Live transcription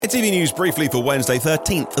It's EV News briefly for Wednesday,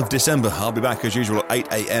 13th of December. I'll be back as usual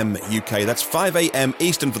at 8 a.m. UK. That's 5 a.m.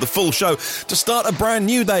 Eastern for the full show to start a brand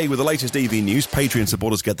new day with the latest EV news. Patreon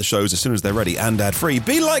supporters get the shows as soon as they're ready and ad-free.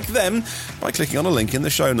 Be like them by clicking on a link in the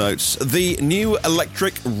show notes. The new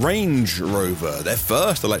electric Range Rover, their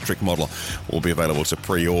first electric model, will be available to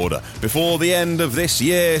pre-order before the end of this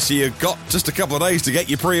year. So you've got just a couple of days to get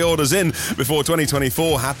your pre-orders in before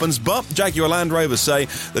 2024 happens. But Jaguar Land Rover say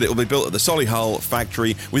that it will be built at the Solihull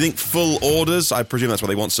factory. We think full orders, I presume that's why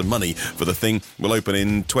they want some money for the thing, will open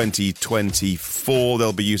in 2024.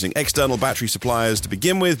 They'll be using external battery suppliers to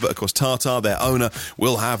begin with, but of course Tata, their owner,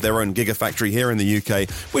 will have their own gigafactory here in the UK,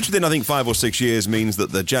 which within I think 5 or 6 years means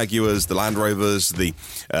that the Jaguars, the Land Rovers, the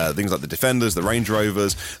things like the Defenders, the Range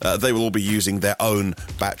Rovers, they will all be using their own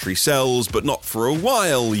battery cells, but not for a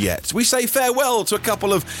while yet. We say farewell to a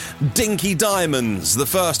couple of dinky diamonds. The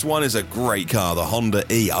first one is a great car, the Honda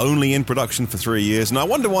E, only in production for 3 years, and I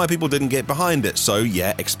wonder why people didn't get behind it. So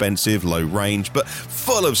yeah, expensive, low range, but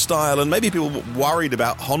full of style, and maybe people were worried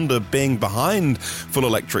about Honda being behind full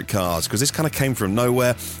electric cars because this kind of came from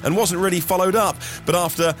nowhere and wasn't really followed up. But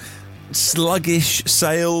after sluggish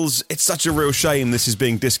sales, it's such a real shame this is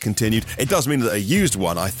being discontinued. It does mean that a used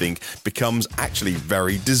one, I think, becomes actually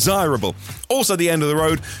very desirable. Also the end of the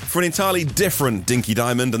road for an entirely different dinky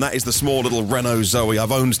diamond, and that is the small little Renault Zoe.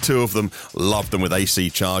 I've owned 2 of them, loved them with AC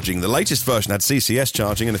charging. The latest version had CCS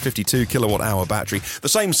charging and a 52 kilowatt hour battery, the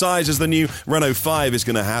same size as the new Renault 5 is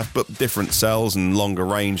going to have, but different cells and longer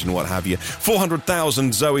range and what have you.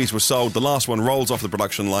 400,000 Zoes were sold. The last one rolls off the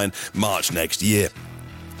production line March next year.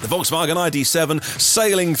 The Volkswagen ID.7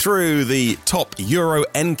 sailing through the top Euro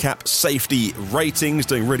NCAP safety ratings,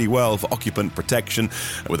 doing really well for occupant protection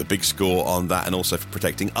with a big score on that, and also for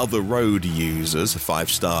protecting other road users, a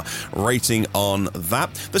 5-star rating on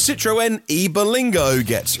that. The Citroën e-Berlingo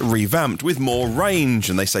gets revamped with more range,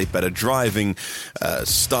 and they say better driving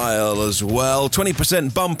style as well.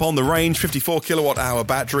 20% bump on the range, 54 kilowatt hour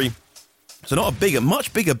battery. So not a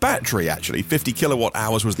much bigger battery, actually. 50 kilowatt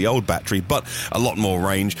hours was the old battery, but a lot more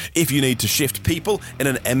range. If you need to shift people in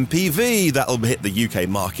an MPV, that'll hit the UK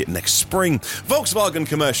market next spring. Volkswagen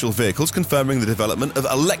Commercial Vehicles confirming the development of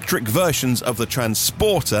electric versions of the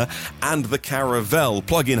Transporter and the Caravelle,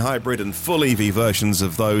 plug-in hybrid and full EV versions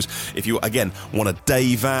of those. If you, again, want a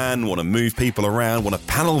day van, want to move people around, want a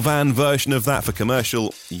panel van version of that for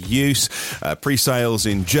commercial use, pre-sales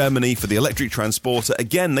in Germany for the electric Transporter.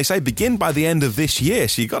 Again, they say begin by the end of this year,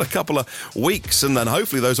 so you've got a couple of weeks, and then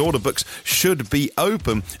hopefully those order books should be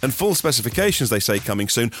open, and full specifications, they say, coming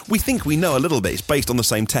soon. We think we know a little bit. It's based on the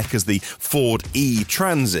same tech as the Ford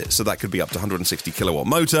E-Transit, so that could be up to 160 kilowatt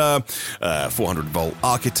motor, 400 volt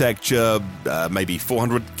architecture, maybe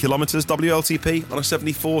 400 kilometers WLTP on a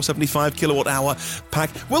 74, 75 kilowatt hour pack.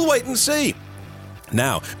 We'll wait and see.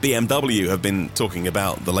 Now, BMW have been talking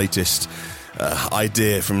about the latest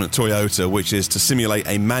idea from Toyota, which is to simulate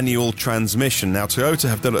a manual transmission. Now, Toyota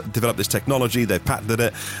have developed this technology. They've patented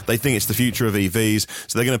it. They think it's the future of EVs.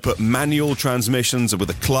 So they're going to put manual transmissions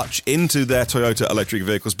with a clutch into their Toyota electric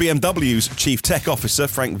vehicles. BMW's chief tech officer,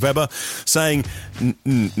 Frank Weber, saying,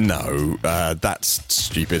 no, that's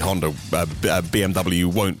stupid. BMW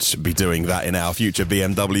won't be doing that in our future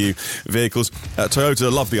BMW vehicles.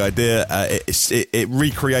 Toyota love the idea. It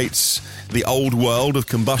recreates the old world of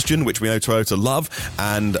combustion, which we know Toyota love,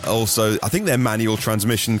 and also I think their manual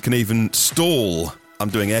transmission can even stall. I'm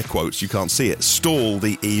doing air quotes, you can't see it. Stall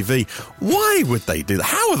the EV. Why would they do that?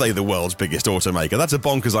 How are they the world's biggest automaker? That's a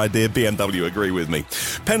bonkers idea. BMW agree with me.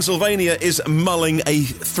 Pennsylvania is mulling a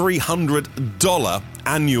 $300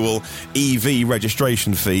 annual EV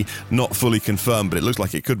registration fee. Not fully confirmed, but it looks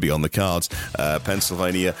like it could be on the cards.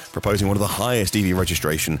 Pennsylvania proposing one of the highest EV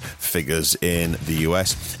registration figures in the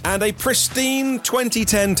US. And a pristine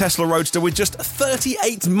 2010 Tesla Roadster with just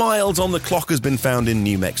 38 miles on the clock has been found in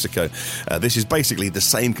New Mexico. This is basically the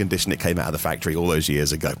same condition it came out of the factory all those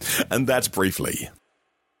years ago. And that's briefly.